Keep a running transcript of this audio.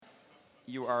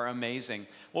You are amazing.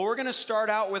 Well, we're going to start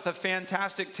out with a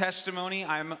fantastic testimony.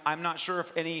 I'm not sure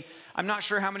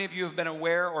how many of you have been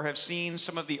aware or have seen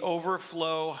some of the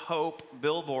Overflow Hope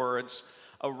billboards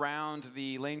around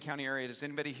the Lane County area. Has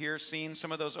anybody here seen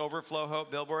some of those Overflow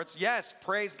Hope billboards? Yes,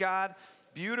 praise God.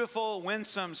 Beautiful,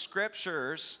 winsome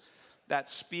scriptures that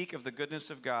speak of the goodness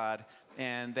of God,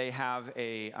 and they have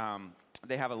a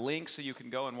link so you can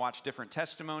go and watch different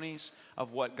testimonies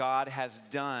of what God has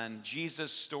done,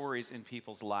 Jesus stories in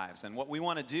people's lives. And what we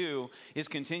want to do is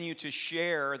continue to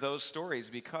share those stories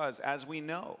because, as we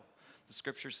know, the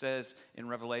scripture says in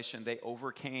Revelation, they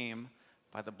overcame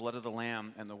by the blood of the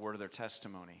Lamb and the word of their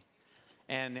testimony.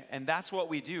 And that's what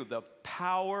we do. The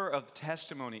power of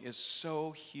testimony is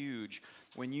so huge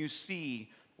when you see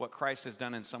what Christ has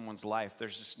done in someone's life.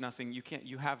 There's just nothing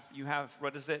you have,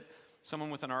 what is it?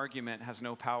 Someone with an argument has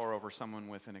no power over someone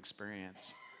with an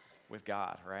experience with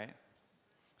God, right?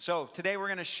 So today we're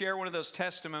going to share one of those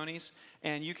testimonies,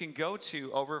 and you can go to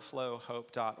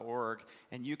overflowhope.org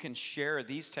and you can share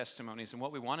these testimonies. And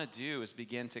what we want to do is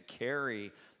begin to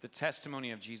carry the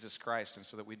testimony of Jesus Christ, and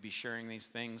so that we'd be sharing these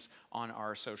things on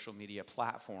our social media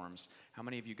platforms. How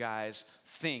many of you guys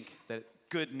think that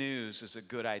good news is a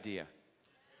good idea?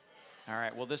 All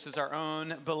right, well, this is our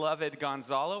own beloved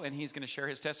Gonzalo, and he's going to share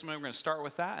his testimony. We're going to start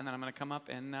with that, and then I'm going to come up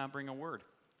and bring a word.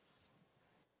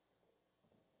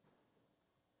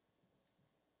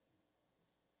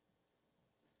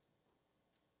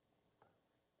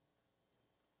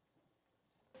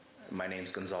 My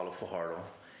name's Gonzalo Fajardo,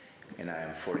 and I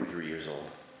am 43 years old.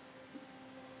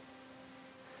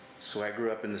 So I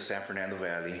grew up in the San Fernando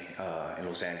Valley in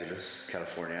Los Angeles,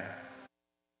 California.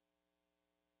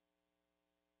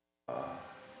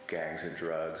 Gangs and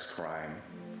drugs, crime,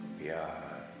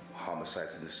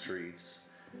 homicides in the streets.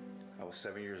 I was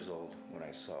 7 years old when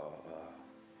I saw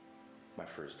my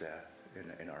first death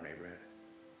in our neighborhood.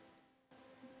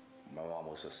 My mom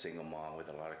was a single mom with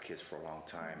a lot of kids for a long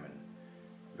time, and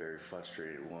very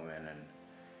frustrated woman, and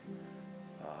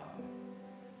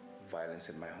violence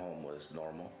in my home was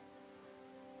normal.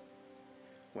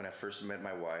 When I first met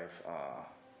my wife,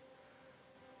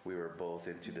 we were both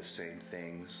into the same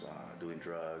things, doing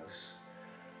drugs,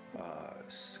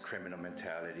 criminal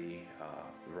mentality,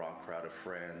 wrong crowd of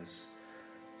friends,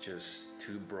 just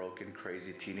two broken,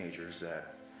 crazy teenagers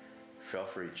that fell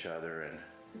for each other, and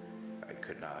I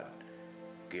could not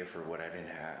give her what I didn't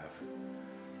have.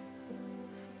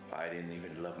 I didn't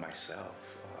even love myself.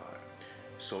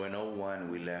 So in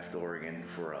 2001, we left Oregon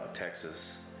for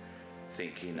Texas,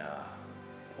 thinking,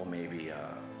 well, maybe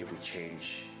if we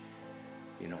change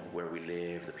where we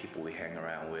live, the people we hang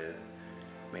around with,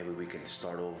 maybe we can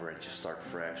start over and just start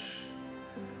fresh.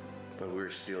 But we were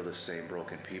still the same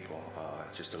broken people,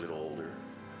 just a little older.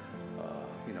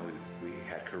 We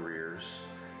had careers,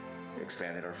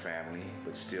 expanded our family,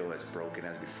 but still as broken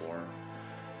as before.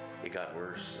 It got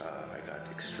worse. I got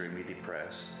extremely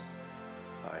depressed.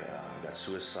 I got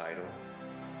suicidal,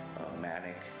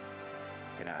 manic,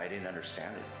 and I didn't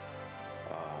understand it.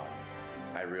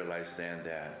 I realized then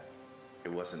that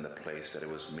it wasn't the place, that it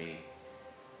was me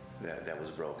that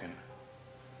was broken.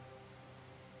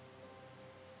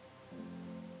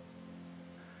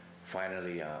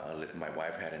 Finally, my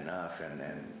wife had enough, and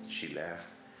she left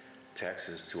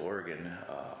Texas to Oregon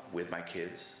with my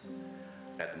kids.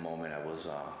 At the moment, I was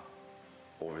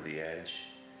over the edge.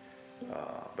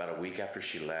 About a week after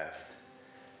she left,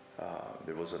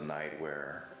 there was a night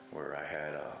where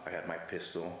I had my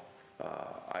pistol.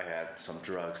 I had some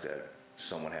drugs that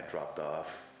someone had dropped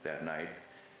off that night.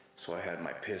 So I had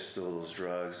my pistol, those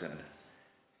drugs, and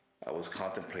I was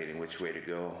contemplating which way to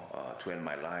go to end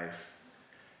my life.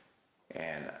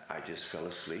 And I just fell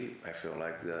asleep. I feel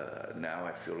like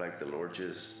the Lord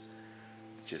just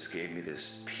gave me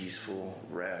this peaceful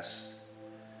rest.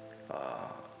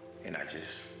 And I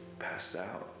just passed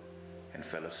out and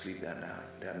fell asleep that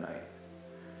night.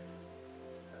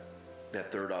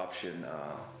 That third option,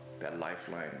 that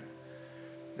lifeline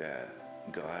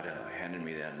that God handed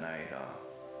me that night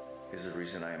is the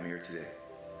reason I am here today.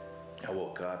 I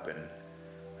woke up and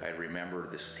I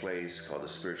remembered this place called the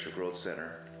Spiritual Growth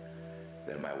Center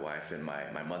that my wife and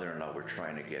my mother-in-law were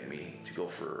trying to get me to go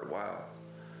for a while.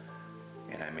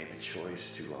 And I made the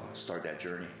choice to start that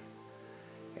journey.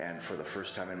 And for the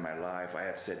first time in my life, I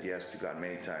had said yes to God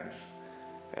many times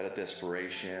out of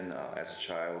desperation as a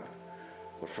child.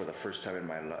 But for the first time in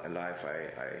my life,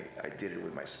 I did it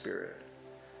with my spirit.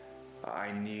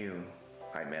 I knew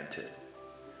I meant it.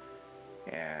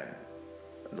 And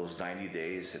those 90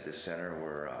 days at the center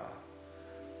were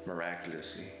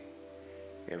miraculously.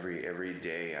 Every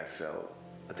day I felt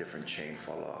a different chain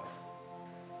fall off.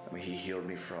 I mean, he healed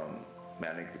me from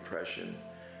manic depression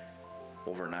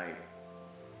overnight.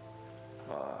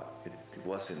 It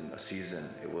wasn't a season,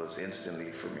 it was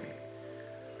instantly for me.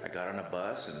 I got on a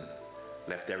bus and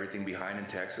left everything behind in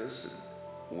Texas.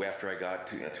 And after I got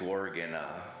to Oregon,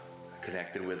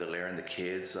 connected with Alaire and the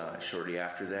kids shortly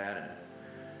after that, and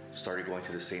started going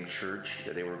to the same church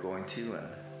that they were going to. And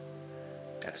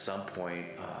at some point,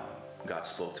 God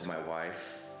spoke to my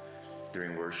wife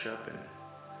during worship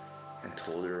and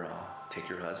told her, take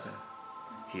your husband.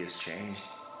 He has changed.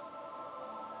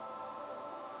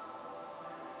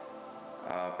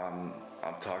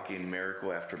 I'm talking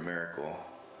miracle after miracle.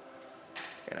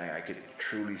 And I could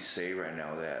truly say right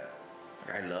now that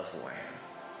I love who I am.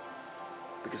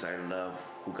 Because I love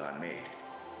who God made.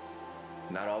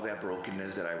 Not all that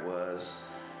brokenness that I was,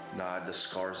 not the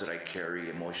scars that I carry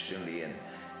emotionally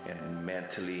and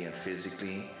mentally and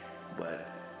physically, but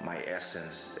my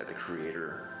essence that the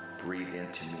Creator breathed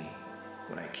into me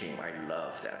when I came. I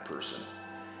love that person.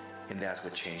 And that's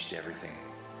what changed everything.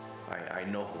 I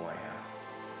know who I am.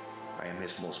 I am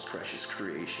His most precious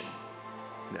creation.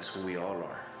 And that's who we all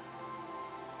are.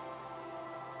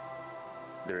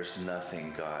 There's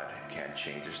nothing God can't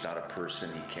change. There's not a person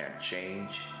He can't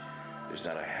change. There's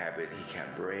not a habit He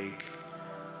can't break.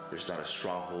 There's not a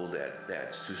stronghold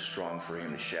that's too strong for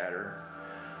Him to shatter.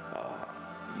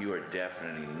 You are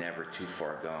definitely never too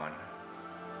far gone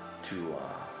to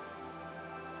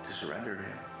surrender to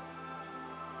Him.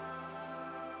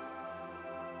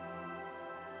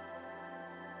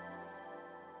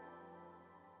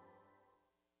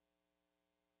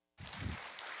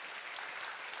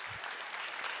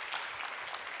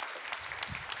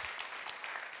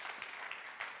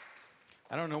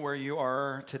 I don't know where you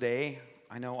are today.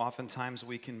 I know oftentimes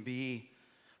we can be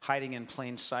hiding in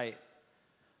plain sight.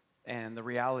 And the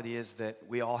reality is that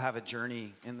we all have a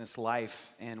journey in this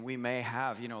life. And we may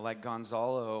have, like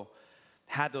Gonzalo,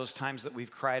 had those times that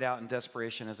we've cried out in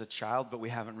desperation as a child, but we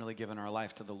haven't really given our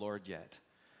life to the Lord yet.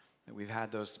 That we've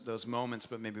had those moments,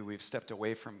 but maybe we've stepped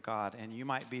away from God. And you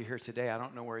might be here today. I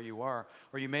don't know where you are.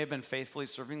 Or you may have been faithfully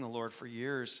serving the Lord for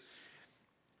years.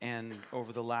 And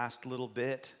over the last little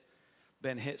bit,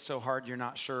 been hit so hard you're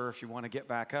not sure if you want to get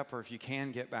back up or if you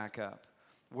can get back up.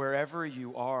 Wherever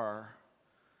you are,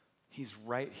 He's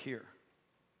right here.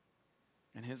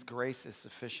 And His grace is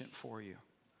sufficient for you.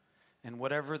 And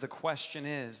whatever the question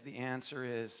is, the answer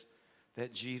is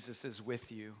that Jesus is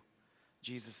with you.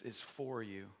 Jesus is for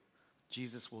you.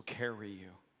 Jesus will carry you.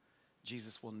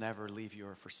 Jesus will never leave you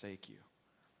or forsake you.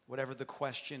 Whatever the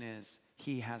question is,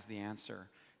 He has the answer,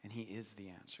 and He is the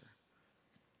answer.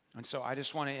 And so I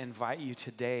just want to invite you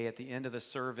today at the end of the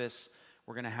service,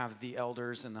 we're going to have the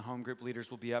elders and the home group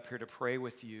leaders will be up here to pray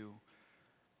with you.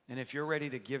 And if you're ready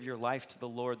to give your life to the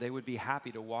Lord, they would be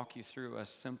happy to walk you through a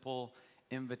simple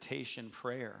invitation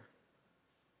prayer.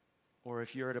 Or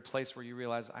if you're at a place where you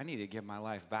realize, I need to give my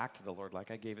life back to the Lord, like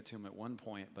I gave it to Him at one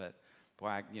point, but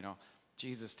boy,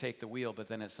 Jesus, take the wheel, but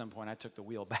then at some point I took the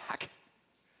wheel back.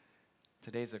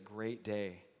 Today's a great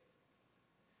day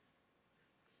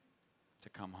to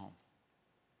come home.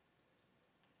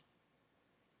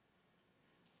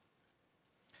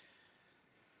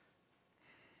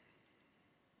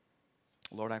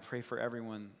 Lord, I pray for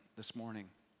everyone this morning.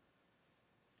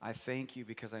 I thank You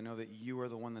because I know that You are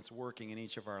the one that's working in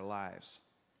each of our lives.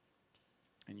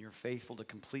 And You're faithful to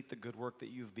complete the good work that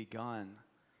You've begun.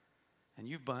 And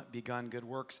You've begun good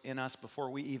works in us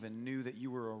before we even knew that You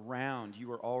were around. You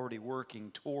were already working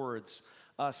towards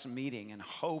us meeting and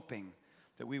hoping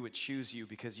that we would choose You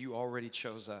because You already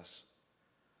chose us.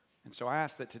 And so I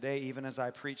ask that today, even as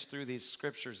I preach through these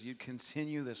scriptures, You'd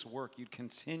continue this work. You'd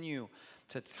continue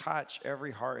to touch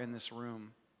every heart in this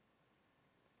room.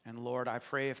 And Lord, I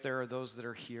pray if there are those that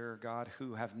are here, God,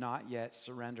 who have not yet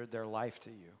surrendered their life to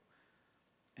You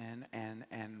and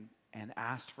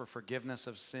asked for forgiveness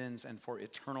of sins and for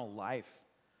eternal life,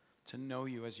 to know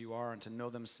You as You are and to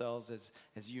know themselves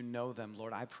as You know them,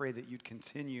 Lord, I pray that You'd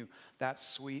continue that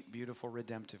sweet, beautiful,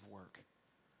 redemptive work.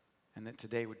 And that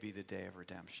today would be the day of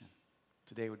redemption.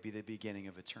 Today would be the beginning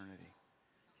of eternity.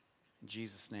 In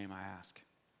Jesus' name I ask.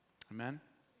 Amen?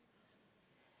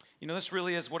 This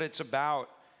really is what it's about.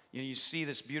 You see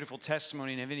this beautiful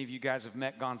testimony, and if any of you guys have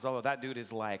met Gonzalo, that dude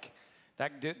is like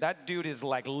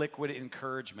liquid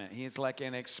encouragement. He is like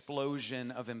an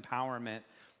explosion of empowerment.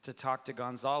 To talk to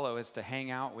Gonzalo is to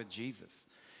hang out with Jesus.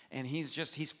 And he's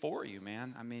for you,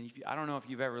 man. I mean, I don't know if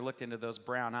you've ever looked into those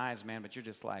brown eyes, man, but you're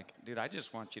just like, dude, I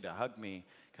just want you to hug me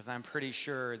because I'm pretty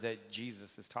sure that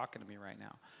Jesus is talking to me right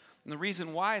now. And the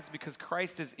reason why is because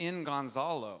Christ is in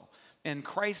Gonzalo. And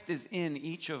Christ is in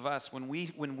each of us. When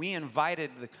we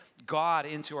invited God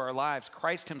into our lives,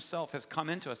 Christ himself has come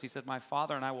into us. He said, my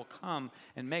Father and I will come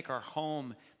and make our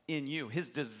home in you. His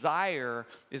desire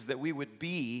is that we would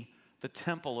be the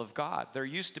temple of God. There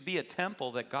used to be a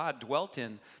temple that God dwelt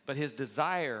in, but his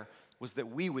desire was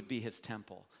that we would be his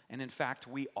temple. And in fact,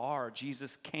 we are.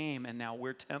 Jesus came, and now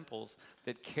we're temples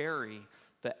that carry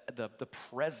the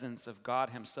presence of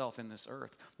God himself in this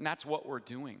earth. And that's what we're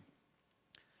doing.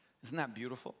 Isn't that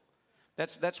beautiful?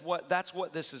 That's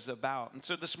what this is about. And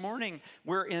so this morning,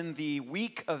 we're in the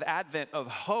week of Advent of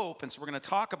hope, and so we're going to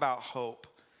talk about hope.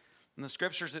 In the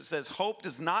scriptures, it says, hope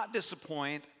does not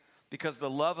disappoint because the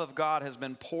love of God has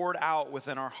been poured out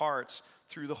within our hearts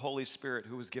through the Holy Spirit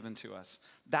who was given to us.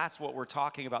 That's what we're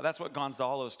talking about. That's what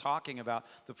Gonzalo's talking about.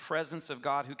 The presence of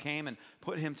God who came and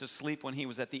put him to sleep when he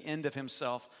was at the end of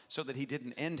himself so that he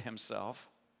didn't end himself,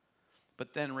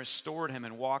 but then restored him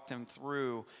and walked him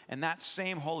through. And that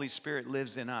same Holy Spirit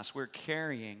lives in us. We're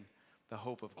carrying the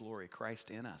hope of glory,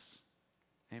 Christ in us.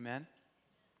 Amen?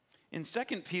 In 2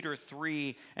 Peter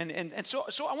 3, and so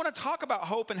I want to talk about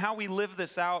hope and how we live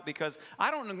this out, because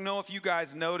I don't know if you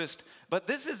guys noticed, but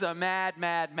this is a mad,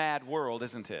 mad, mad world,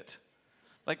 isn't it?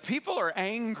 Like, people are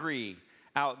angry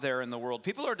out there in the world.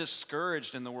 People are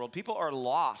discouraged in the world. People are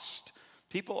lost.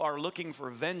 People are looking for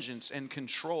vengeance and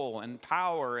control and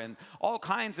power and all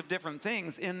kinds of different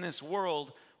things in this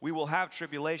world. We will have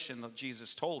tribulation.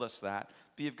 Jesus told us that.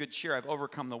 Be of good cheer. I've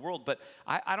overcome the world. But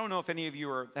I don't know if any of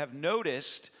you have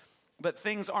noticed, but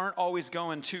things aren't always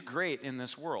going too great in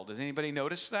this world. Has anybody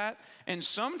noticed that? And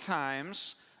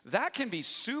sometimes that can be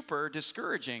super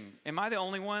discouraging. Am I the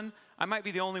only one? I might be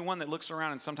the only one that looks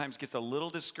around and sometimes gets a little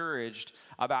discouraged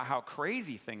about how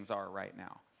crazy things are right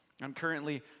now. I'm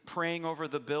currently praying over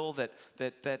the bill that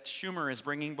Schumer is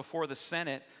bringing before the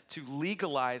Senate to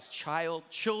legalize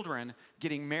children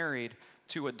getting married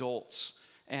to adults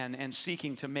and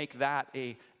seeking to make that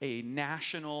a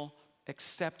national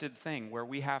accepted thing where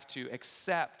we have to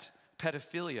accept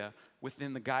pedophilia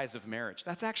within the guise of marriage.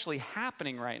 That's actually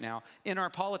happening right now in our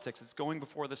politics. It's going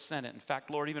before the Senate. In fact,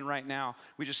 Lord, even right now,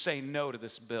 we just say no to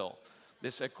this bill.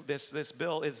 This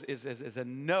bill is a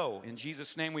no. In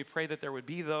Jesus' name, we pray that there would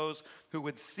be those who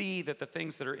would see that the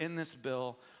things that are in this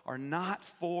bill are not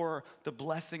for the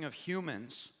blessing of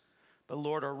humans, but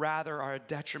Lord, or rather are a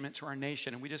detriment to our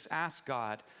nation. And we just ask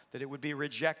God that it would be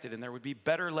rejected and there would be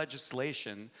better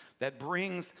legislation that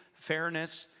brings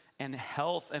fairness and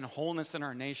health and wholeness in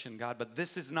our nation, God. But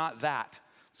this is not that.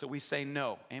 So we say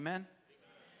no. Amen?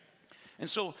 And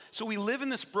so we live in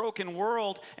this broken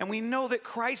world, and we know that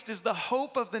Christ is the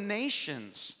hope of the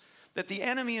nations, that the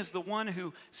enemy is the one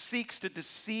who seeks to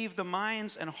deceive the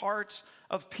minds and hearts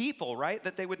of people, right?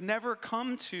 That they would never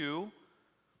come to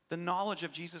the knowledge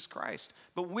of Jesus Christ.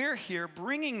 But we're here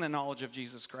bringing the knowledge of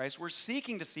Jesus Christ. We're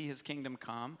seeking to see his kingdom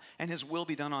come and his will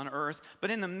be done on earth.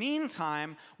 But in the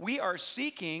meantime, we are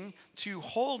seeking to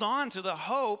hold on to the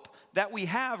hope that we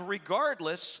have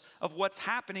regardless of what's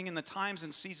happening in the times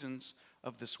and seasons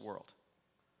of this world.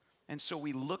 And so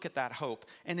we look at that hope.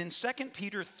 And in 2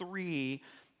 Peter 3,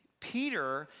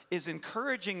 Peter is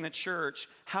encouraging the church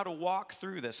how to walk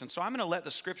through this. And so I'm going to let the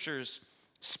scriptures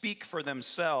speak for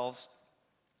themselves.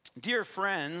 Dear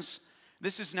friends,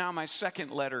 this is now my second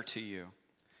letter to you,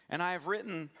 and I have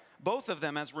written both of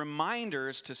them as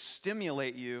reminders to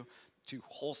stimulate you to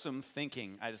wholesome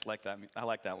thinking. I just like that. I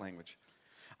like that language.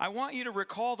 I want you to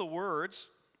recall the words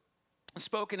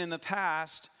spoken in the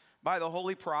past by the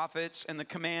holy prophets and the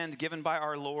command given by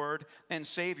our Lord and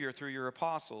Savior through your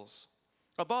apostles.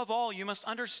 Above all, you must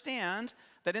understand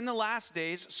that in the last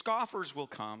days, scoffers will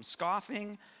come,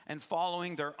 scoffing and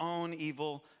following their own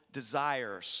evil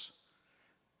desires.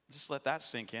 Just let that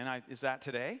sink in. Is that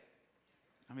today?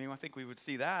 I mean, I think we would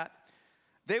see that.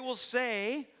 They will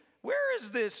say, where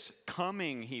is this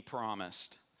coming he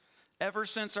promised? Ever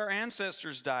since our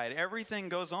ancestors died, everything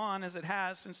goes on as it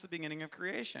has since the beginning of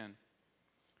creation.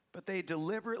 But they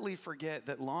deliberately forget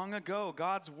that long ago,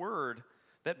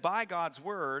 that by God's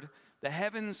word, the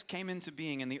heavens came into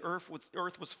being and the earth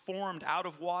was formed out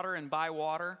of water and by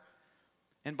water.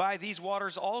 And by these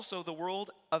waters also the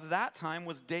world of that time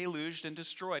was deluged and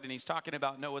destroyed. And he's talking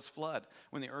about Noah's flood,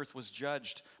 when the earth was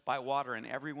judged by water, and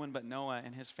everyone but Noah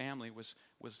and his family was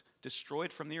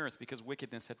destroyed from the earth because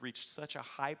wickedness had reached such a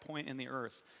high point in the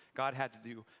earth. God had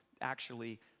to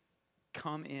actually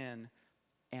come in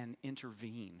and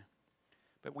intervene.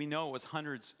 But we know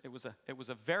it was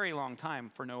a very long time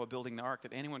for Noah building the ark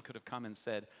that anyone could have come and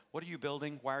said, what are you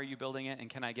building? Why are you building it? And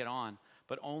can I get on?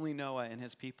 But only Noah and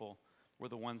his people were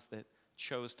the ones that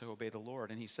chose to obey the Lord.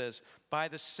 And he says, by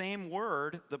the same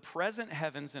word, the present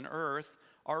heavens and earth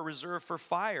are reserved for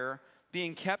fire,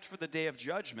 being kept for the day of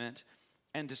judgment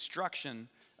and destruction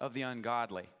of the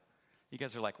ungodly. You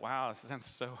guys are like, wow, this sounds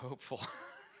so hopeful.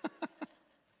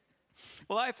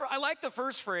 Well, I like the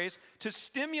first phrase, to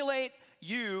stimulate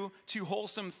you to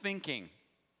wholesome thinking.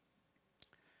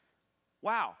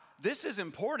 Wow, this is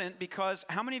important because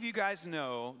how many of you guys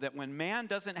know that when man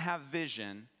doesn't have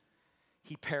vision,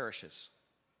 he perishes?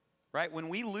 Right? When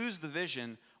we lose the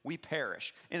vision, we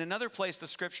perish. In another place, the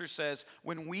scripture says,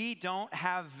 when we don't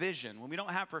have vision, when we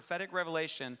don't have prophetic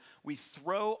revelation, we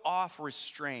throw off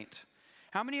restraint.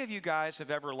 How many of you guys have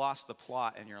ever lost the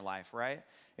plot in your life, right?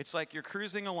 It's like you're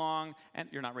cruising along, and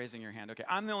you're not raising your hand. Okay,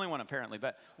 I'm the only one apparently,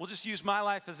 but we'll just use my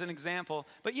life as an example.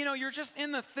 But you know, you're just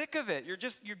in the thick of it.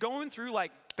 You're going through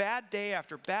like bad day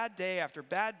after bad day after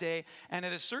bad day, and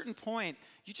at a certain point,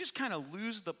 you just kind of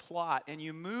lose the plot, and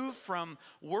you move from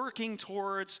working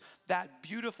towards that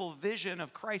beautiful vision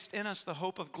of Christ in us, the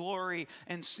hope of glory,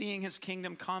 and seeing his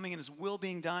kingdom coming and his will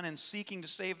being done and seeking to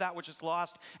save that which is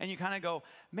lost, and you kind of go,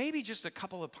 maybe just a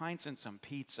couple of pints and some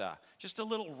pizza, just a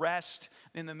little rest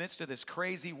in the midst of this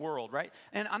crazy world, right?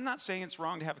 And I'm not saying it's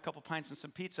wrong to have a couple pints and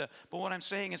some pizza, but what I'm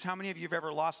saying is how many of you have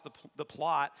ever lost the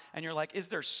plot, and you're like, is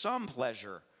there some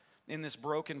pleasure in this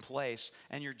broken place,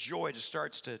 and your joy just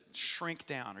starts to shrink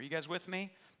down? Are you guys with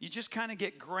me? You just kind of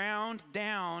get ground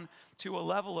down to a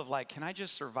level of like, can I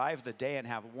just survive the day and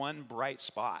have one bright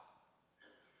spot?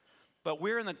 But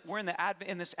we're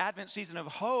in this Advent season of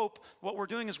hope. What we're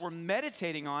doing is we're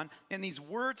meditating on, and these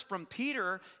words from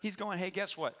Peter, he's going, hey,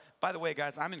 guess what? By the way,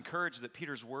 guys, I'm encouraged that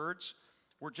Peter's words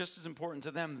were just as important to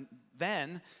them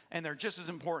then, and they're just as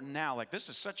important now. Like, this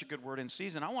is such a good word in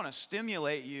season. I want to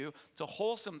stimulate you to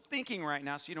wholesome thinking right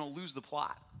now so you don't lose the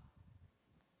plot.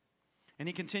 And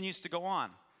he continues to go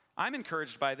on. I'm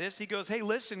encouraged by this. He goes, hey,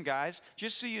 listen, guys,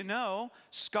 just so you know,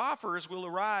 scoffers will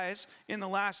arise in the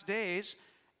last days,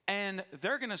 and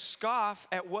they're going to scoff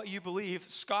at what you believe,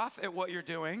 scoff at what you're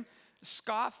doing,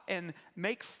 scoff and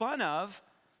make fun of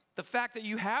the fact that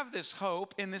you have this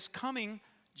hope in this coming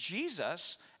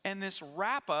Jesus and this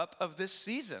wrap up of this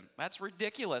season. That's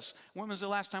ridiculous. When was the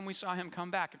last time we saw him come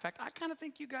back? In fact, I kind of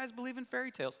think you guys believe in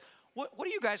fairy tales. What do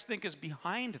you guys think is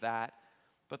behind that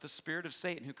but the spirit of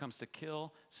Satan who comes to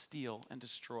kill, steal, and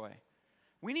destroy?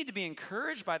 We need to be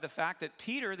encouraged by the fact that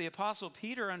Peter, the Apostle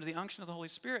Peter, under the unction of the Holy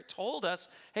Spirit, told us,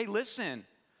 hey, listen,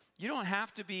 you don't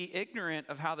have to be ignorant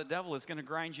of how the devil is going to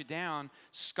grind you down.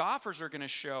 Scoffers are going to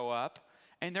show up,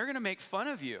 and they're going to make fun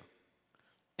of you.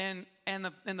 And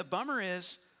the bummer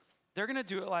is, they're going to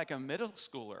do it like a middle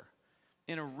schooler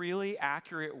in a really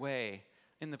accurate way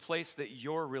in the place that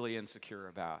you're really insecure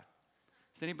about.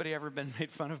 Has anybody ever been made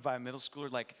fun of by a middle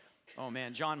schooler? Like, oh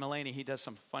man, John Mulaney, he does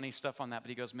some funny stuff on that, but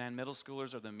he goes, man, middle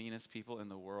schoolers are the meanest people in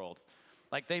the world.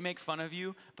 Like, they make fun of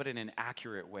you, but in an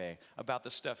accurate way about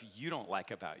the stuff you don't like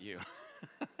about you.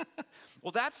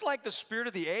 Well, that's like the spirit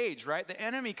of the age, right? The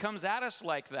enemy comes at us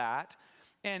like that.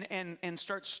 And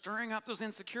start stirring up those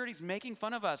insecurities, making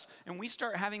fun of us. And we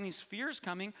start having these fears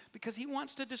coming because he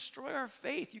wants to destroy our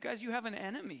faith. You guys, you have an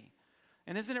enemy.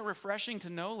 And isn't it refreshing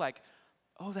to know, like,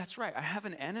 oh, that's right, I have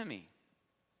an enemy.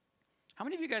 How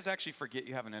many of you guys actually forget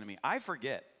you have an enemy? I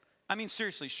forget. I mean,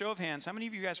 seriously, show of hands, how many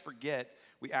of you guys forget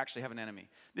we actually have an enemy?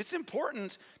 It's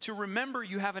important to remember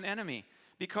you have an enemy,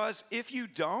 because if you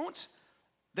don't,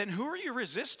 then who are you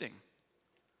resisting?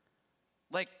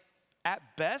 Like,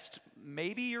 at best,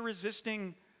 maybe you're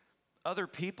resisting other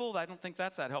people. I don't think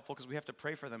that's that helpful because we have to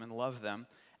pray for them and love them.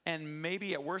 And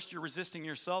maybe at worst, you're resisting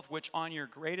yourself, which on your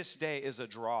greatest day is a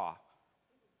draw.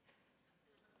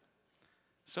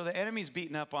 So the enemy's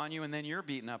beating up on you, and then you're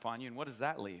beating up on you. And what does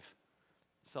that leave?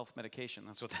 Self-medication.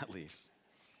 That's what that leaves.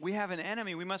 We have an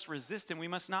enemy. We must resist him. We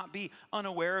must not be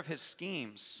unaware of his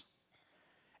schemes.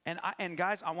 And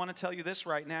guys, I want to tell you this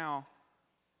right now.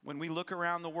 When we look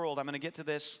around the world, I'm going to get to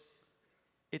this.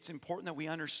 It's important that we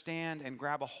understand and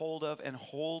grab a hold of and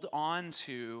hold on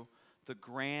to the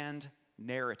grand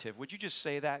narrative. Would you just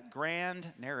say that?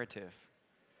 Grand narrative.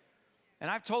 And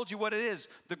I've told you what it is.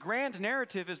 The grand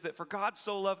narrative is that for God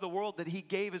so loved the world that he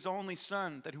gave his only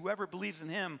son, that whoever believes in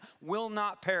him will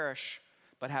not perish,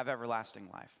 but have everlasting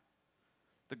life.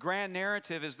 The grand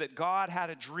narrative is that God had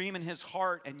a dream in his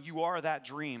heart, and you are that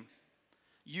dream.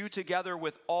 You together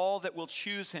with all that will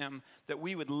choose him, that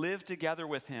we would live together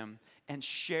with him and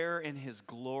share in his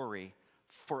glory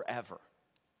forever.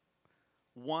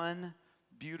 One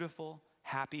beautiful,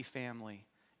 happy family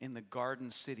in the garden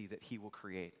city that he will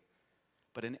create.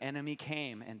 But an enemy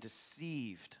came and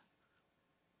deceived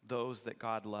those that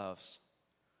God loves.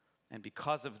 And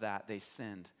because of that, they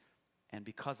sinned. And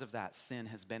because of that, sin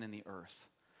has been in the earth.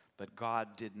 But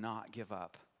God did not give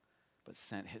up, but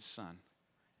sent his son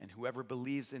and whoever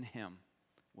believes in him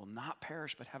will not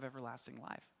perish but have everlasting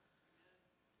life.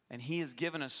 And he has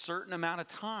given a certain amount of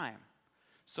time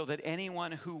so that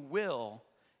anyone who will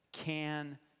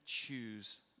can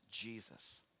choose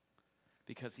Jesus,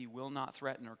 because he will not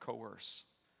threaten or coerce.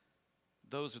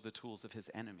 Those are the tools of his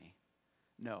enemy.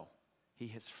 No, he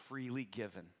has freely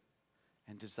given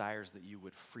and desires that you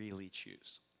would freely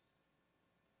choose.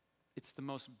 It's the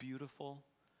most beautiful,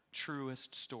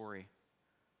 truest story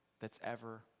that's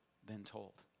ever been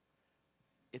told.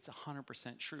 It's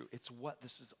 100% true. It's what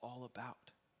this is all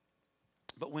about.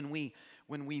 But when we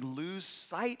lose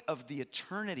sight of the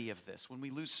eternity of this, when we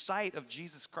lose sight of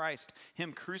Jesus Christ,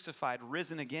 him crucified,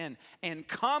 risen again, and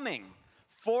coming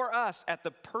for us at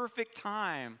the perfect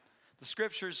time, the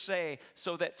scriptures say,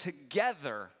 so that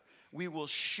together we will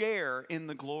share in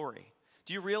the glory.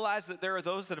 Do you realize that there are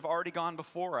those that have already gone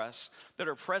before us that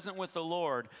are present with the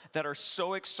Lord that are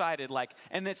so excited?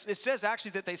 And it says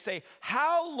actually that they say,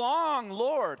 how long,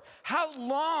 Lord? How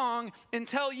long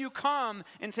until you come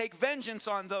and take vengeance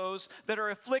on those that are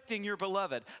afflicting your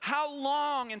beloved? How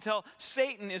long until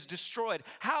Satan is destroyed?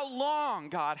 How long,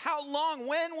 God? How long?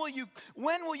 When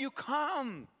will you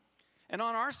come? And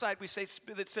on our side, we say,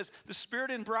 that says, the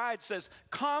Spirit and bride says,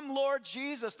 come, Lord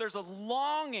Jesus. There's a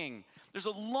longing,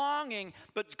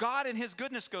 but God in his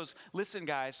goodness goes, listen,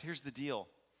 guys, here's the deal.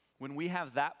 When we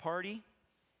have that party,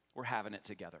 we're having it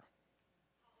together.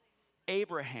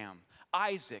 Abraham,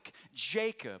 Isaac,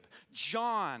 Jacob,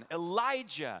 John,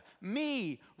 Elijah,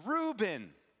 me, Reuben.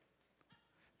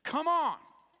 Come on.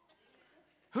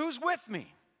 Who's with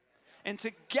me? And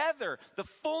together, the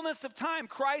fullness of time,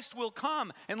 Christ will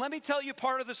come. And let me tell you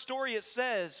part of the story. It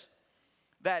says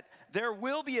that there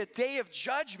will be a day of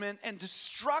judgment and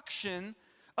destruction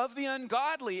of the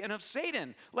ungodly and of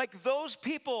Satan. Like those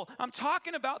people, I'm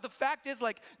talking about, the fact is,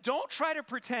 like, don't try to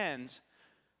pretend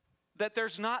that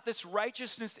there's not this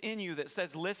righteousness in you that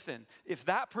says, listen, if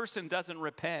that person doesn't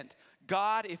repent,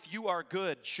 God, if you are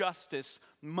good, justice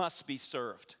must be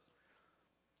served.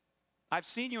 I've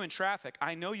seen you in traffic.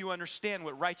 I know you understand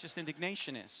what righteous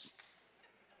indignation is.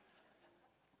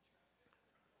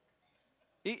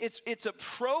 It's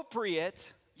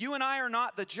appropriate. You and I are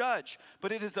not the judge,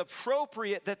 but it is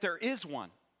appropriate that there is one.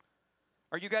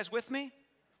 Are you guys with me?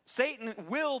 Satan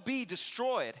will be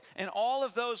destroyed, and all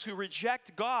of those who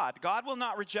reject God, God will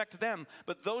not reject them,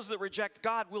 but those that reject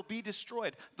God will be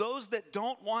destroyed. Those that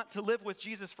don't want to live with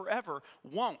Jesus forever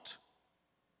won't.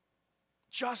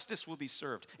 Justice will be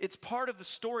served. It's part of the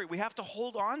story. We have to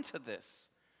hold on to this.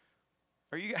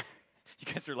 Are you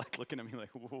guys are like looking at me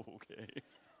like, whoa, okay.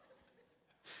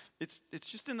 It's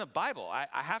just in the Bible. I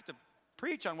have to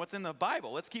preach on what's in the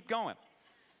Bible. Let's keep going.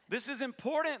 This is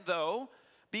important though,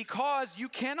 because you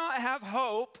cannot have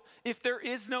hope if there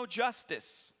is no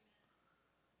justice.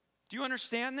 Do you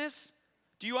understand this?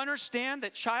 Do you understand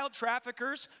that child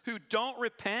traffickers who don't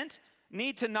repent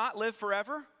need to not live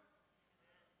forever?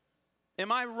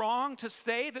 Am I wrong to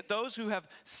say that those who have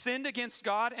sinned against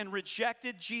God and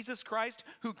rejected Jesus Christ,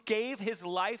 who gave his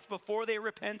life before they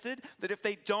repented, that if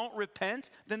they don't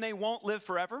repent, then they won't live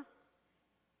forever?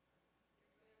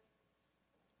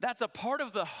 That's a part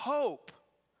of the hope,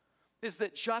 is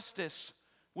that justice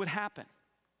would happen.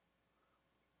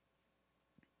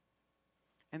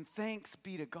 And thanks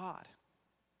be to God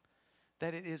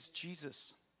that it is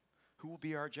Jesus who will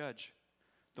be our judge,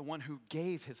 the one who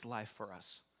gave his life for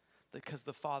us, because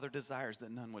the Father desires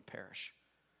that none would perish.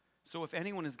 So if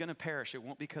anyone is going to perish, it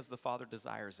won't because the Father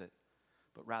desires it,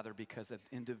 but rather because an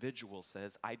individual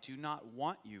says, I do not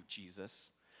want you,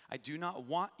 Jesus. I do not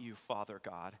want you, Father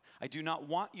God. I do not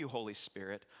want you, Holy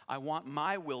Spirit. I want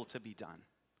my will to be done.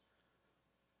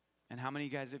 And how many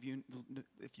of you guys,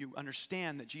 if you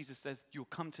understand that Jesus says, you'll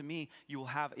come to me, you will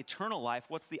have eternal life.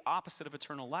 What's the opposite of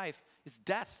eternal life? Is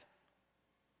death.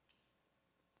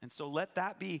 And so let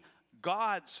that be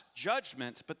God's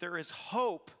judgment, but there is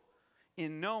hope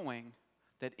in knowing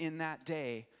that in that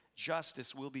day,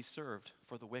 justice will be served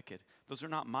for the wicked. Those are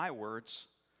not my words.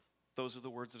 Those are the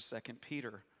words of 2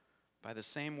 Peter. By the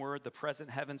same word, the present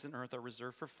heavens and earth are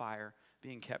reserved for fire,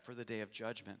 being kept for the day of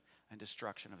judgment and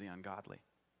destruction of the ungodly.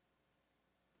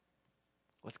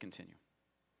 Let's continue.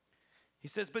 He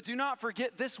says, but do not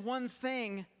forget this one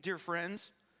thing, dear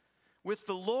friends. With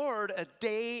the Lord, a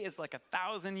day is like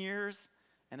 1,000 years,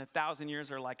 and 1,000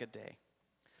 years are like a day.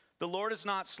 The Lord is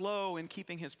not slow in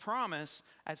keeping his promise,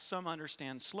 as some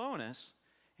understand slowness.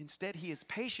 Instead, he is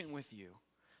patient with you,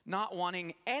 not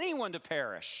wanting anyone to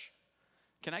perish.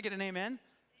 Can I get an amen?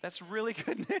 That's really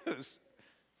good news.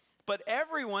 But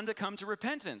everyone to come to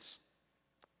repentance.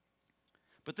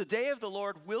 But the day of the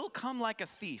Lord will come like a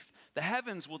thief. The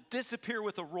heavens will disappear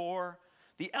with a roar.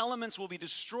 The elements will be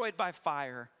destroyed by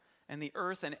fire, and the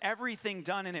earth and everything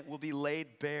done in it will be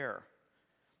laid bare.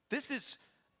 This is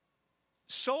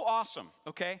so awesome,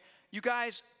 okay? You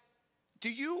guys, do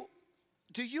you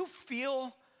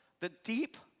feel the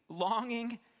deep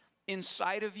longing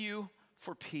inside of you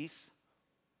for peace?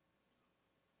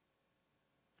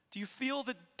 Do you feel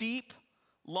the deep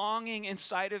longing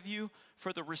inside of you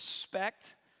for the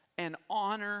respect and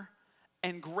honor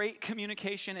and great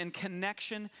communication and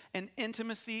connection and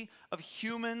intimacy of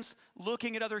humans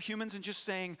looking at other humans and just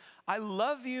saying, I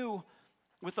love you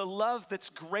with a love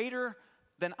that's greater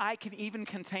than I can even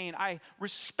contain. I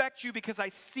respect you because I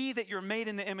see that you're made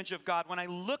in the image of God. When I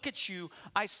look at you,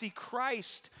 I see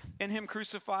Christ and him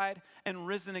crucified and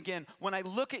risen again. When I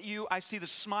look at you, I see the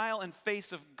smile and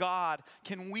face of God.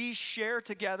 Can we share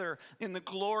together in the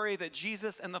glory that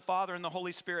Jesus and the Father and the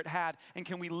Holy Spirit had? And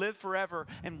can we live forever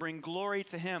and bring glory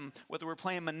to him, whether we're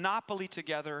playing Monopoly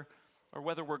together or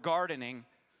whether we're gardening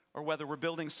or whether we're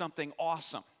building something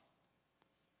awesome,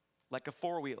 like a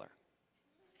four-wheeler?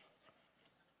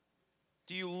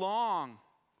 Do you long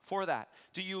for that?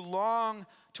 Do you long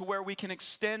to where we can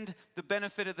extend the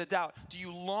benefit of the doubt? Do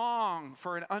you long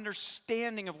for an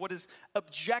understanding of what is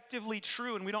objectively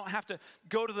true, and we don't have to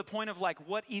go to the point of like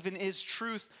what even is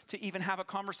truth to even have a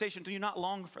conversation? Do you not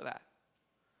long for that?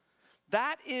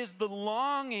 That is the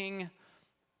longing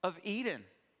of Eden.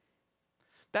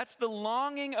 That's the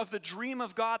longing of the dream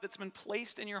of God that's been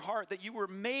placed in your heart, that you were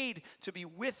made to be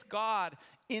with God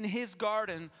in his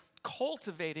garden,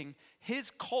 cultivating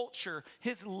his culture,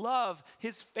 his love,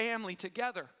 his family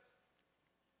together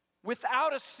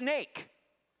without a snake.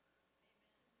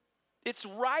 It's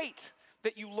right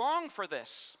that you long for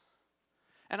this.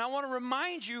 And I want to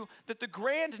remind you that the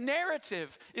grand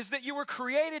narrative is that you were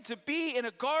created to be in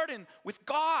a garden with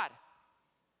God.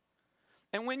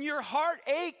 And when your heart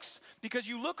aches because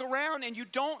you look around and you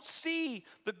don't see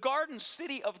the garden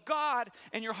city of God,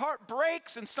 and your heart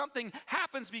breaks and something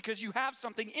happens because you have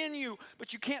something in you,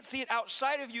 but you can't see it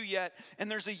outside of you yet,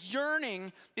 and there's a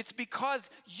yearning, it's because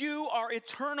you are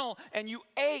eternal and you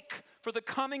ache for the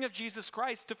coming of Jesus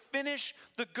Christ to finish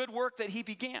the good work that he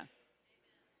began.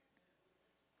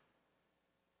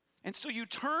 And so you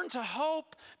turn to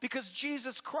hope because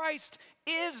Jesus Christ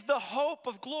is the hope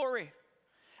of glory.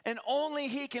 And only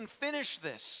he can finish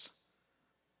this.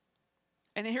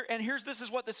 And this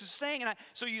is what this is saying.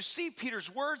 So you see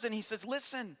Peter's words, and he says,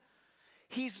 listen,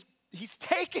 he's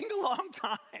taking a long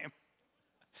time.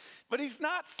 But he's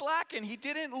not slacking. He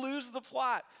didn't lose the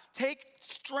plot. Take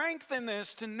strength in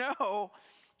this to know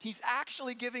he's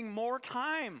actually giving more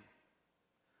time.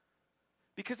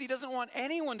 Because he doesn't want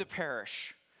anyone to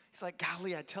perish. He's like,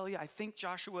 golly, I tell you, I think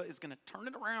Joshua is going to turn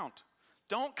it around.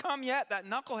 Don't come yet. That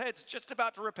knucklehead's just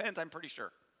about to repent, I'm pretty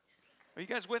sure. Are you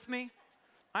guys with me?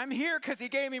 I'm here because he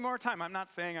gave me more time. I'm not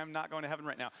saying I'm not going to heaven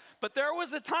right now. But there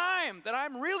was a time that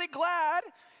I'm really glad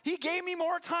he gave me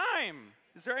more time.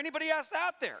 Is there anybody else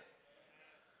out there?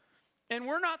 And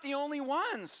we're not the only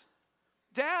ones.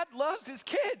 Dad loves his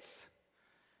kids.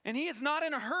 And he is not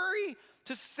in a hurry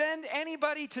to send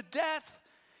anybody to death.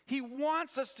 He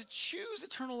wants us to choose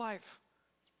eternal life.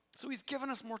 So he's given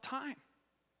us more time.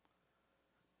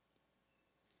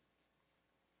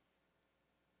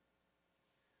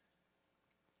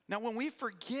 Now, when we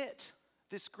forget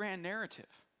this grand narrative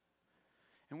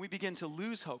and we begin to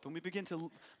lose hope and we begin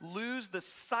to lose the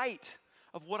sight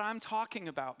of what I'm talking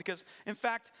about, because in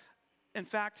fact,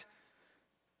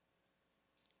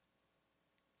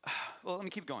 well, let me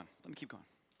keep going.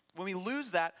 When we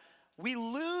lose that, we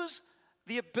lose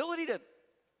the ability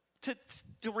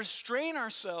to restrain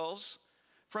ourselves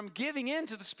from giving in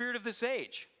to the spirit of this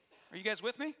age. Are you guys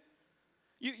with me?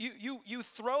 You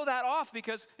throw that off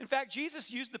because, in fact, Jesus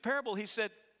used the parable. He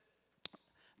said,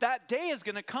 that day is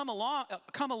going to come along,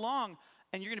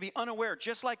 and you're going to be unaware,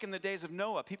 just like in the days of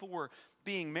Noah. People were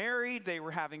being married, they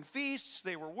were having feasts,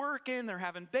 they were working, they're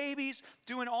having babies,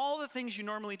 doing all the things you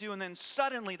normally do, and then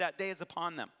suddenly that day is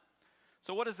upon them.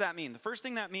 So what does that mean? The first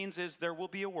thing that means is there will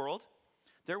be a world,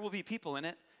 there will be people in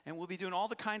it, and we'll be doing all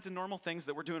the kinds of normal things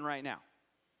that we're doing right now.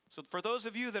 So for those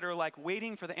of you that are like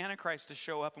waiting for the Antichrist to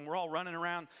show up and we're all running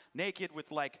around naked with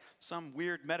like some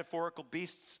weird metaphorical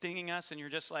beast stinging us and you're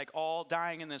just like all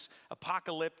dying in this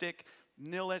apocalyptic,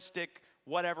 nihilistic,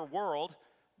 whatever world,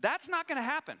 that's not going to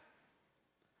happen.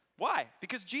 Why?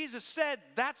 Because Jesus said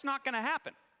that's not going to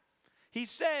happen. He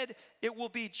said it will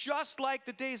be just like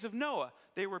the days of Noah.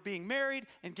 They were being married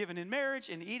and given in marriage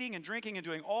and eating and drinking and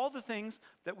doing all the things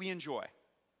that we enjoy.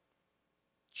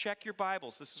 Check your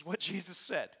Bibles. This is what Jesus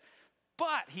said.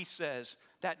 But, he says,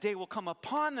 that day will come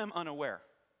upon them unaware.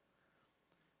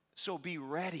 So be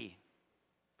ready.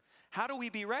 How do we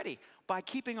be ready? By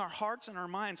keeping our hearts and our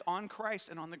minds on Christ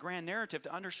and on the grand narrative,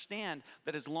 to understand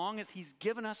that as long as he's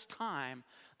given us time,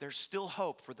 there's still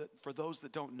hope for those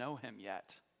that don't know him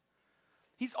yet.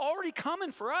 He's already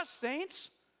coming for us, saints.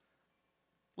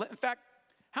 In fact,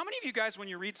 how many of you guys, when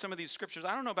you read some of these scriptures,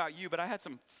 I don't know about you, but I had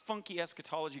some funky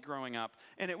eschatology growing up,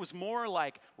 and it was more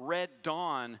like Red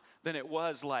Dawn than it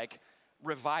was like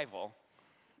revival.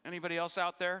 Anybody else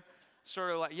out there?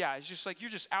 Sort of like, yeah, it's just like you're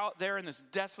just out there in this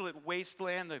desolate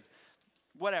wasteland,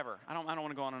 whatever. I don't want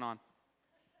to go on and on.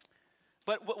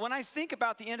 But when I think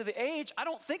about the end of the age, I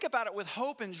don't think about it with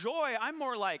hope and joy. I'm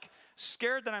more like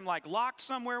scared that I'm like locked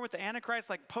somewhere with the Antichrist,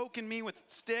 like poking me with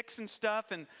sticks and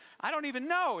stuff, and I don't even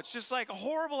know. It's just like a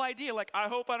horrible idea. Like, I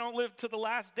hope I don't live to the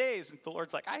last days. And the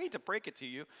Lord's like, I hate to break it to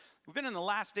you. We've been in the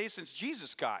last days since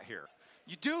Jesus got here.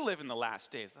 You do live in the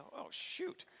last days. Oh,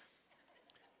 shoot.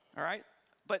 All right?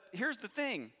 But here's the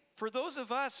thing. For those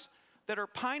of us that are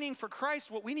pining for Christ,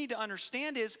 what we need to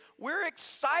understand is we're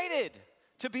excited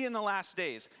to be in the last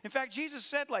days. In fact, Jesus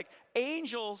said, like,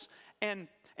 angels and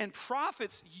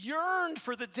prophets yearned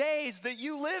for the days that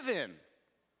you live in.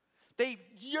 They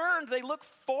yearned, they look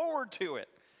forward to it.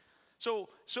 So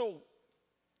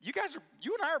you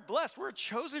and I are blessed. We're a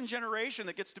chosen generation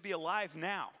that gets to be alive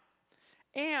now.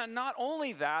 And not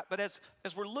only that, but as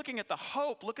we're looking at the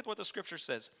hope, look at what the scripture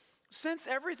says. Since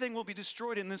everything will be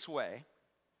destroyed in this way,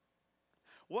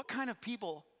 what kind of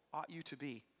people ought you to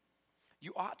be?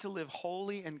 You ought to live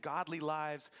holy and godly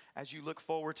lives as you look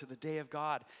forward to the day of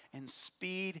God and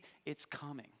speed its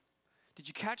coming. Did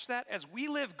you catch that? As we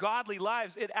live godly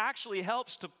lives, it actually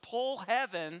helps to pull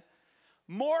heaven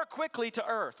more quickly to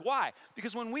earth. Why?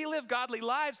 Because when we live godly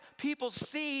lives, people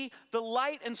see the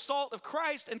light and salt of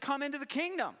Christ and come into the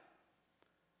kingdom.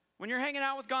 When you're hanging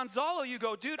out with Gonzalo, you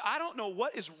go, dude, I don't know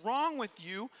what is wrong with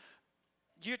you.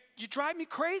 You drive me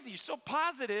crazy. You're so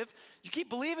positive. You keep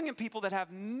believing in people that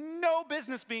have no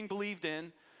business being believed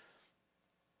in.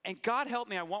 And God help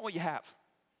me, I want what you have.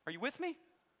 Are you with me?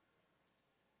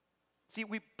 See,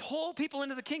 we pull people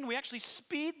into the kingdom. We actually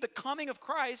speed the coming of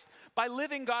Christ by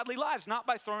living godly lives, not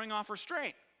by throwing off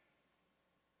restraint.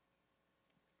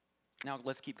 Now,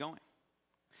 let's keep going.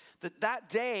 That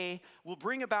day will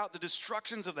bring about the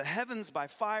destructions of the heavens by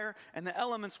fire, and the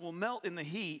elements will melt in the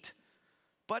heat.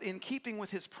 But in keeping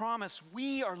with his promise,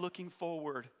 we are looking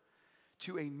forward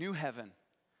to a new heaven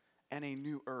and a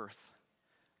new earth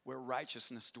where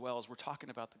righteousness dwells. We're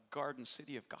talking about the garden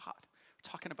city of God.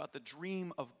 We're talking about the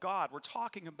dream of God. We're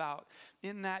talking about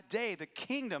in that day, the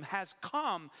kingdom has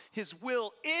come. His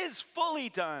will is fully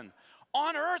done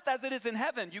on earth as it is in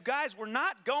heaven. You guys, we're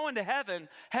not going to heaven.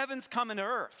 Heaven's coming to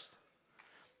earth.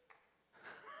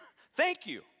 Thank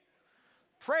you.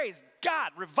 Praise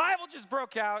God. Revival just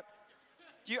broke out.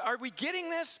 Are we getting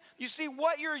this? You see,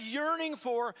 what you're yearning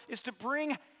for is to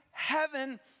bring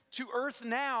heaven to earth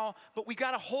now, but we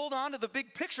got to hold on to the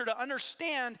big picture to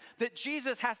understand that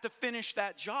Jesus has to finish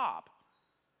that job.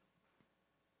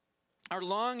 Our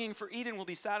longing for Eden will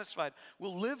be satisfied.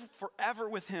 We'll live forever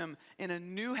with him in a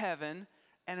new heaven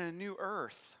and a new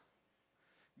earth.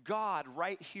 God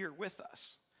right here with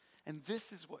us. And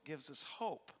this is what gives us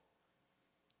hope.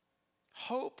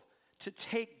 Hope to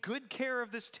take good care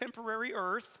of this temporary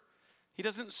earth. He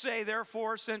doesn't say,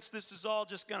 therefore, since this is all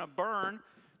just going to burn,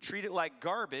 treat it like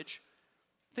garbage.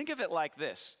 Think of it like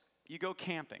this. You go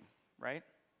camping, right?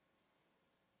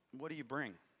 What do you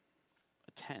bring?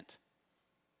 A tent.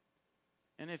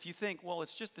 And if you think, well,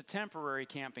 it's just a temporary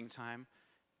camping time,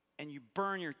 and you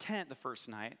burn your tent the first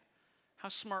night, how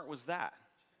smart was that?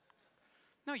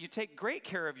 No, you take great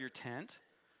care of your tent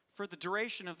for the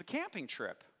duration of the camping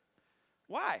trip.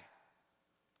 Why?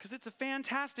 Because it's a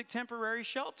fantastic temporary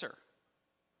shelter.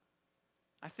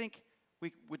 I think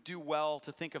we would do well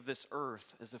to think of this earth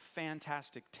as a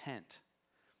fantastic tent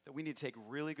that we need to take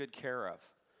really good care of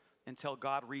until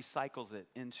God recycles it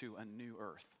into a new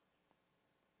earth.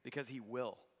 Because he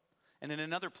will. And in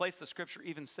another place, the scripture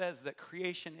even says that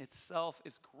creation itself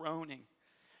is groaning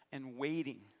and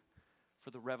waiting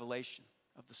for the revelation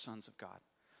of the sons of God.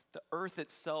 The earth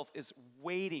itself is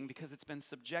waiting because it's been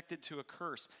subjected to a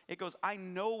curse. It goes, I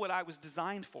know what I was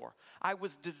designed for. I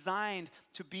was designed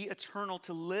to be eternal,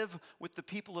 to live with the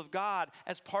people of God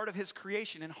as part of his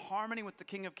creation in harmony with the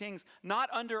King of Kings, not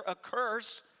under a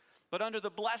curse, but under the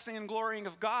blessing and glorying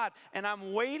of God. And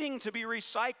I'm waiting to be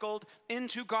recycled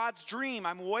into God's dream.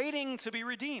 I'm waiting to be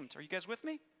redeemed. Are you guys with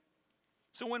me?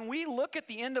 So when we look at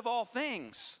the end of all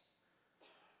things,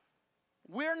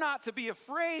 we're not to be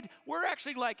afraid. We're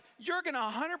actually like, you're going to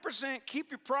 100%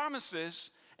 keep your promises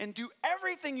and do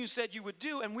everything you said you would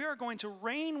do, and we are going to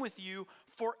reign with you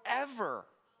forever.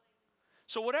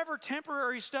 So whatever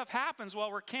temporary stuff happens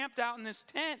while we're camped out in this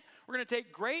tent, we're going to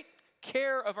take great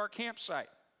care of our campsite.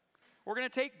 We're going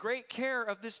to take great care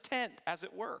of this tent, as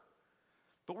it were.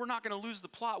 But we're not going to lose the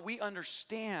plot. We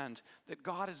understand that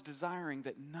God is desiring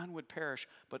that none would perish,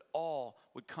 but all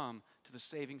would come to the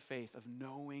saving faith of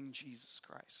knowing Jesus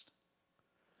Christ.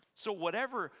 So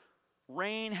whatever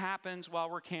rain happens while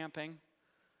we're camping,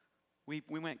 we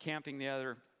went camping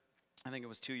I think it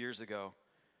was 2 years ago,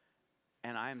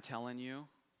 and I am telling you,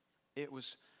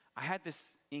 I had this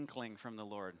inkling from the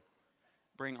Lord,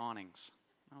 bring awnings.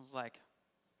 I was like,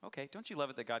 okay, don't you love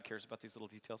it that God cares about these little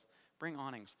details? Bring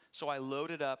awnings. So I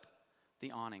loaded up the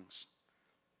awnings,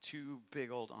 2 big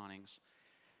old awnings.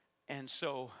 And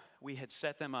so we had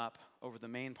set them up over the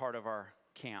main part of our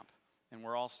camp. And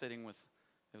we're all sitting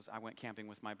I went camping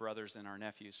with my brothers and our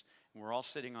nephews. And we're all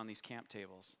sitting on these camp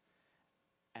tables.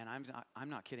 And I'm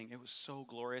not kidding. It was so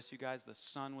glorious, you guys. The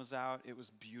sun was out. It was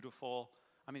beautiful.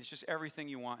 I mean, it's just everything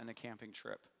you want in a camping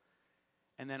trip.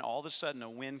 And then all of a sudden, a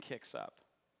wind kicks up.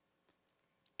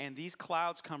 And these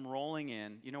clouds come rolling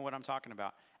in. You know what I'm talking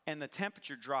about. And the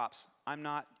temperature drops. I'm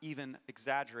not even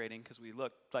exaggerating because we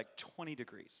looked like 20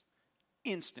 degrees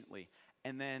instantly.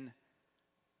 And then,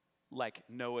 like,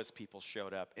 Noah's people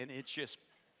showed up. And it just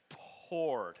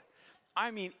poured.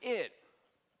 I mean, it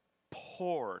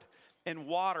poured. And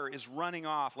water is running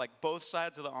off like both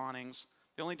sides of the awnings.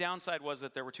 The only downside was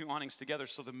that there were 2 awnings together,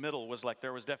 so the middle was like,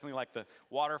 there was definitely like the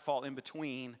waterfall in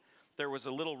between. There was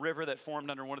a little river that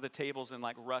formed under one of the tables and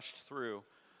like rushed through.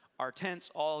 Our tents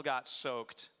all got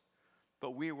soaked,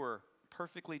 but we were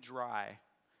perfectly dry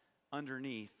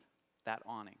underneath that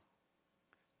awning.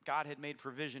 God had made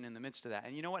provision in the midst of that.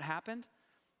 And you know what happened?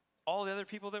 All the other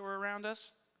people that were around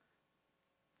us,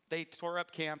 they tore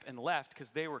up camp and left because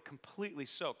they were completely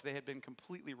soaked. They had been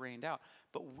completely rained out.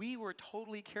 But we were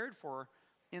totally cared for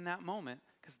in that moment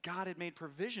because God had made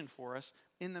provision for us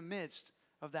in the midst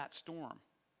of that storm.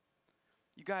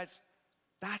 You guys,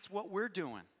 that's what we're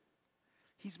doing.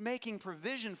 He's making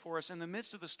provision for us in the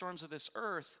midst of the storms of this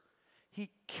earth. He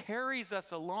carries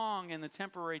us along in the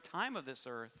temporary time of this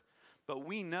earth, but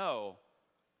we know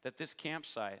that this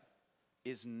campsite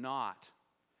is not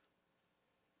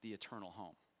the eternal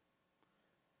home.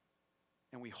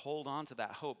 And we hold on to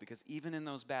that hope because even in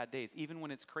those bad days, even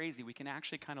when it's crazy, we can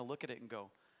actually kind of look at it and go,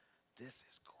 this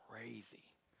is crazy.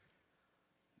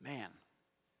 Man,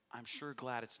 I'm sure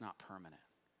glad it's not permanent.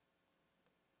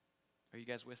 Are you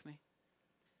guys with me?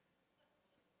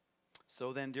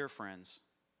 So then, dear friends,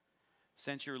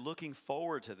 since you're looking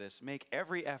forward to this, make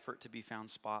every effort to be found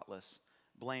spotless,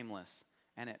 blameless,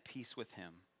 and at peace with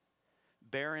him.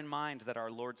 Bear in mind that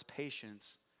our Lord's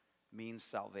patience means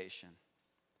salvation.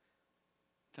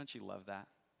 Don't you love that?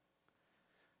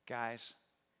 Guys,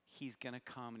 he's going to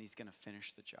come and he's going to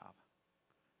finish the job.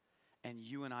 And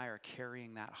you and I are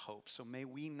carrying that hope. So may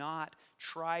we not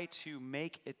try to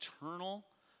make eternal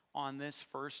on this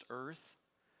first earth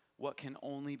what can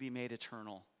only be made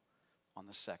eternal on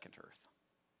the second earth.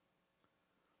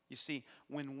 You see,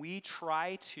 when we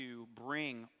try to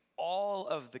bring all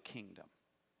of the kingdom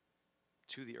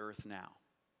to the earth now,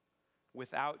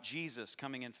 without Jesus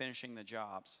coming and finishing the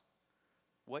jobs,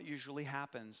 what usually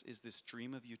happens is this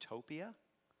dream of utopia.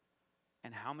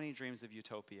 And how many dreams of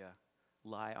utopia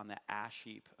lie on the ash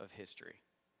heap of history?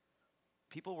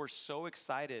 People were so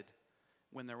excited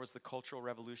when there was the Cultural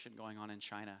Revolution going on in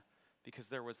China because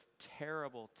there was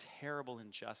terrible, terrible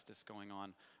injustice going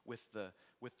on with the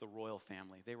royal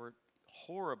family. They were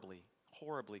horribly,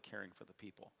 horribly caring for the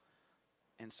people.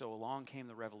 And so along came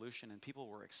the revolution, and people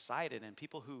were excited, and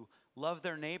people who love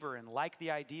their neighbor and like the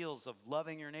ideals of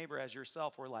loving your neighbor as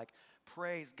yourself were like,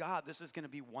 praise God, this is going to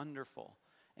be wonderful.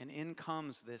 And in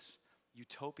comes this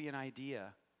utopian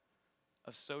idea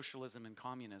of socialism and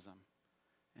communism.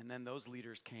 And then those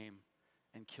leaders came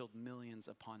and killed millions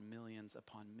upon millions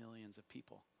upon millions of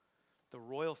people. The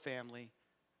royal family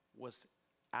was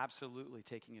absolutely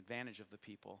taking advantage of the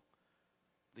people.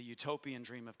 The utopian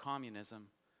dream of communism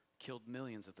killed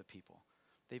millions of the people.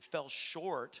 They fell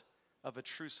short of a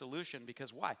true solution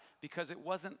because why? Because it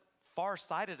wasn't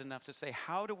far-sighted enough to say,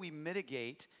 how do we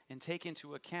mitigate and take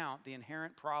into account the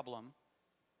inherent problem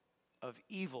of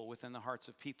evil within the hearts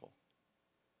of people?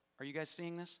 Are you guys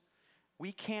seeing this?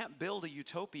 We can't build a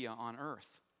utopia on earth.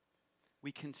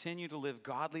 We continue to live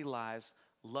godly lives,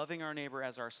 loving our neighbor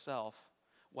as ourselves,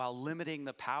 while limiting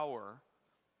the power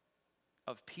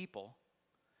of people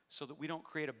so that we don't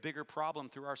create a bigger problem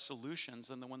through our solutions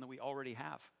than the one that we already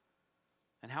have.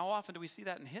 And how often do we see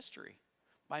that in history?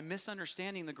 By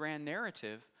misunderstanding the grand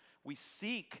narrative, we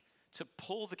seek to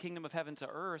pull the kingdom of heaven to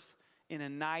earth in a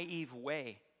naive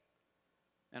way.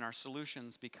 and our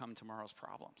solutions become tomorrow's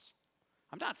problems.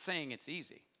 I'm not saying it's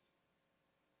easy,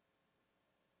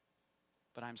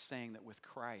 but I'm saying that with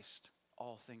Christ,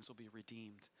 all things will be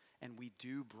redeemed, and we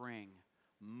do bring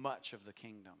much of the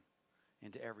kingdom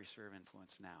into every sphere of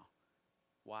influence now.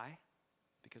 Why?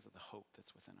 Because of the hope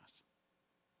that's within us.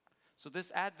 So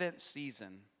this Advent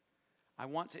season, I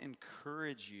want to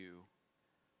encourage you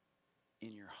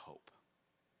in your hope.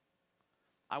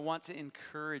 I want to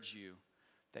encourage you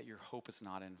that your hope is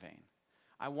not in vain.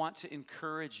 I want to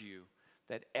encourage you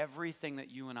that everything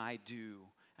that you and I do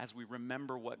as we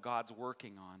remember what God's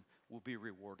working on will be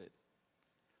rewarded.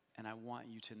 And I want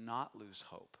you to not lose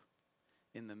hope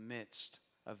in the midst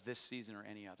of this season or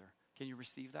any other. Can you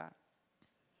receive that?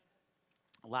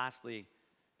 Lastly,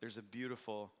 there's a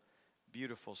beautiful,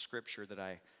 beautiful scripture that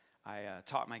I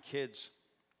taught my kids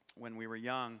when we were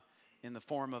young in the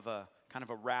form of a kind of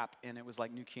a rap, and it was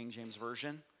like New King James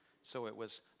Version. So it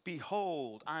was,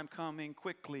 "Behold, I'm coming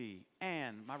quickly,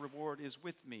 and my reward is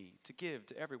with me to give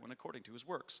to everyone according to his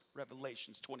works."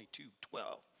 Revelations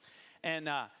 22:12. And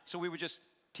so we would just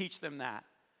teach them that.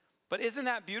 But isn't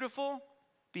that beautiful?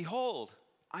 Behold,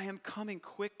 I am coming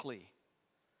quickly.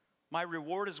 My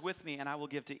reward is with me, and I will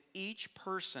give to each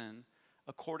person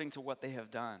according to what they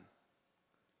have done.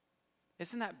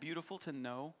 Isn't that beautiful to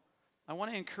know? I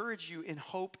want to encourage you in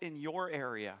hope in your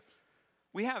area.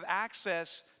 We have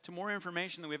access to more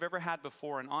information than we've ever had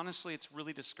before, and honestly, it's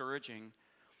really discouraging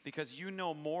because you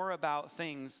know more about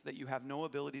things that you have no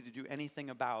ability to do anything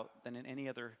about than in any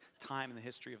other time in the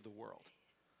history of the world.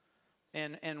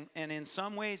 And in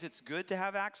some ways, it's good to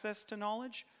have access to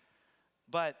knowledge,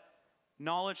 but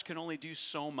knowledge can only do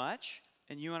so much,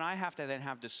 and you and I have to then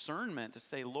have discernment to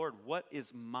say, Lord, what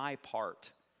is my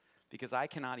part? Because I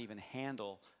cannot even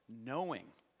handle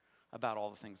knowing about all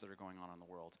the things that are going on in the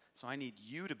world. So I need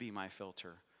you to be my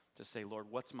filter to say, Lord,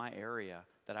 what's my area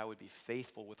that I would be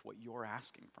faithful with what you're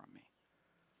asking from me?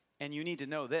 And you need to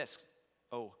know this,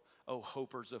 oh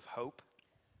hopers of hope.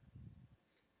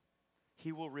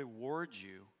 He will reward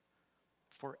you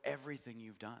for everything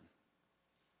you've done.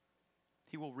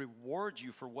 He will reward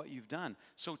you for what you've done.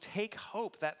 So take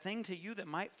hope, that thing to you that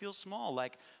might feel small,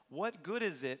 like, what good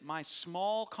is it, my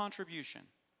small contribution?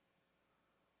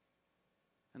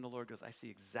 And the Lord goes, I see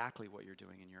exactly what you're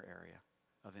doing in your area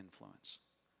of influence.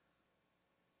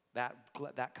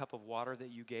 That cup of water that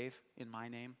you gave in my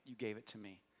name, you gave it to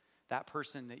me. That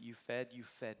person that you fed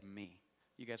me.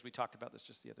 You guys, we talked about this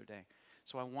just the other day.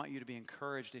 So I want you to be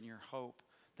encouraged in your hope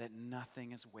that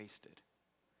nothing is wasted.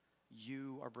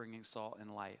 You are bringing salt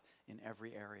and light in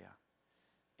every area,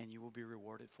 and you will be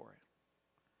rewarded for it.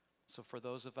 So for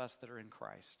those of us that are in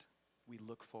Christ, we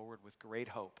look forward with great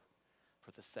hope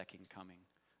for the second coming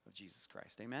of Jesus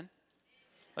Christ. Amen?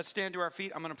 Let's stand to our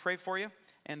feet. I'm going to pray for you.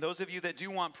 And those of you that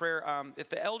do want prayer, if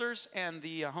the elders and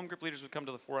the home group leaders would come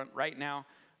to the front right now,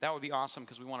 that would be awesome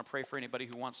because we want to pray for anybody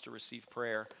who wants to receive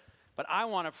prayer. But I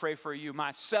want to pray for you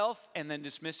myself and then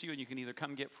dismiss you, and you can either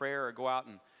come get prayer or go out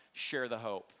and share the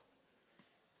hope.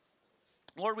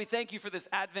 Lord, we thank you for this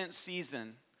Advent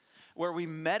season where we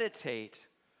meditate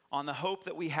on the hope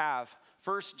that we have.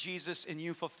 First, Jesus, in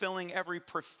you fulfilling every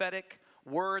prophetic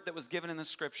word that was given in the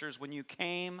scriptures when you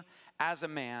came as a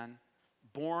man,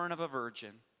 born of a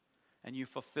virgin, and you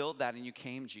fulfilled that and you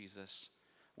came, Jesus.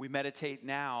 We meditate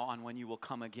now on when you will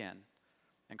come again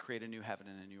and create a new heaven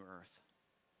and a new earth.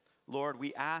 Lord,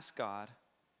 we ask, God,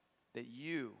 that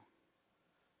you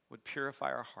would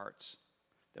purify our hearts,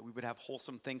 that we would have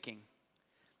wholesome thinking,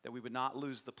 that we would not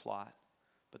lose the plot,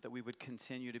 but that we would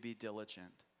continue to be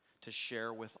diligent to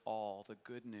share with all the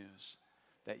good news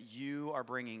that you are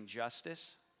bringing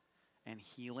justice and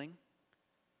healing.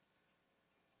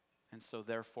 And so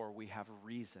therefore we have a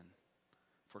reason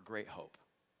for great hope.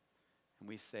 And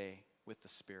we say with the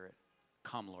Spirit,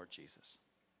 come Lord Jesus.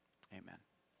 Amen.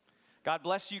 God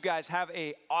bless you guys. Have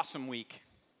an awesome week.